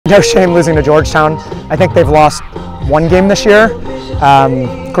no shame losing to Georgetown. I think they've lost one game this year.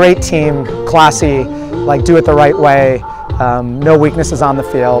 Great team, classy, like do it the right way. No weaknesses on the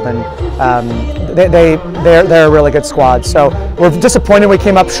field, and they're a really good squad. So we're disappointed we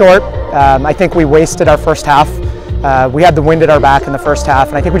came up short. I think we wasted our first half. We had the wind at our back in the first half,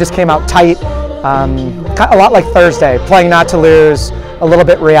 and I think we just came out tight, a lot like Thursday, playing not to lose, a little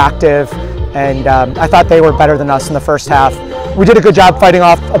bit reactive, and I thought they were better than us in the first half. We did a good job fighting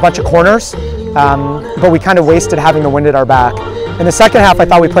off a bunch of corners, but we kind of wasted having the wind at our back. In the second half, I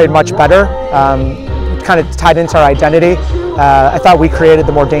thought we played much better. Kind of tied into our identity. I thought we created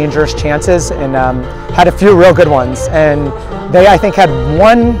the more dangerous chances and had a few real good ones. And they, I think, had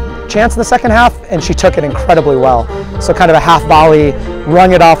one chance in the second half, and she took it incredibly well. So kind of a half volley,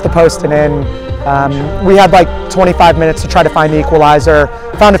 rung it off the post and in. We had like 25 minutes to try to find the equalizer.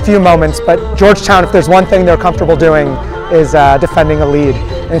 Found a few moments, but Georgetown, if there's one thing they're comfortable doing, is defending a lead,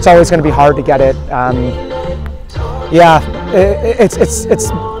 and it's always going to be hard to get it. Yeah,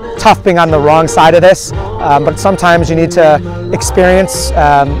 it's tough being on the wrong side of this, but sometimes you need to experience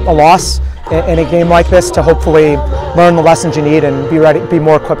a loss in a game like this to hopefully learn the lessons you need and be ready, be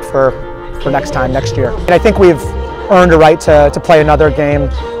more equipped for next year. And I think we've earned a right to play another game.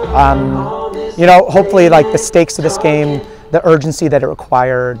 You know, hopefully, like the stakes of this game, the urgency that it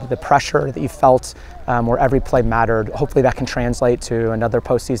required, the pressure that you felt, where every play mattered. Hopefully, that can translate to another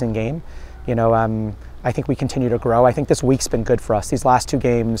postseason game. You know, I think we continue to grow. I think this week's been good for us. These last two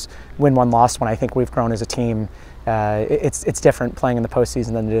games, win one, lost one, I think we've grown as a team. It's different playing in the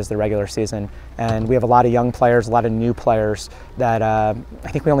postseason than it is the regular season. And we have a lot of young players, a lot of new players that I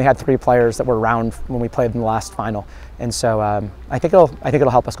think we only had 3 players that were around when we played in the last final. And so I think it'll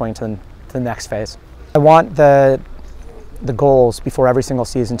help us going to the next phase. I want the goals before every single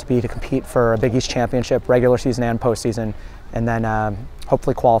season to be to compete for a Big East championship, regular season and postseason, and then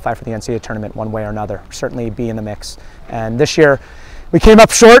hopefully qualify for the NCAA tournament one way or another, certainly be in the mix. And this year, we came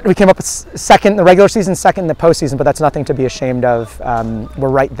up short. We came up second in the regular season, second in the postseason, but that's nothing to be ashamed of. We're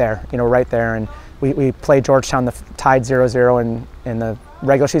right there, you know, right there. And we played Georgetown, tied 0-0 in the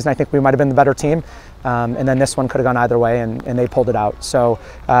regular season. I think we might have been the better team. And then this one could have gone either way, and they pulled it out. So,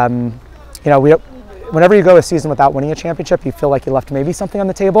 you know, whenever you go a season without winning a championship, you feel like you left maybe something on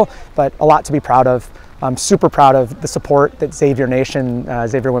the table, but a lot to be proud of. I'm super proud of the support that Xavier Nation,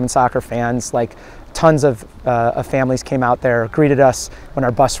 Xavier Women's Soccer fans, like tons of families came out there, greeted us when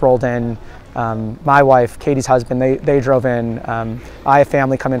our bus rolled in. My wife, Katie's husband, they drove in. I have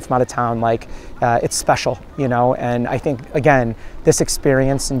family come in from out of town. Like, it's special, you know, and I think, again, this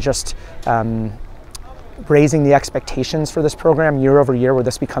experience and just raising the expectations for this program year over year where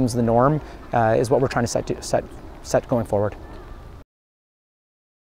this becomes the norm is what we're trying to set going forward.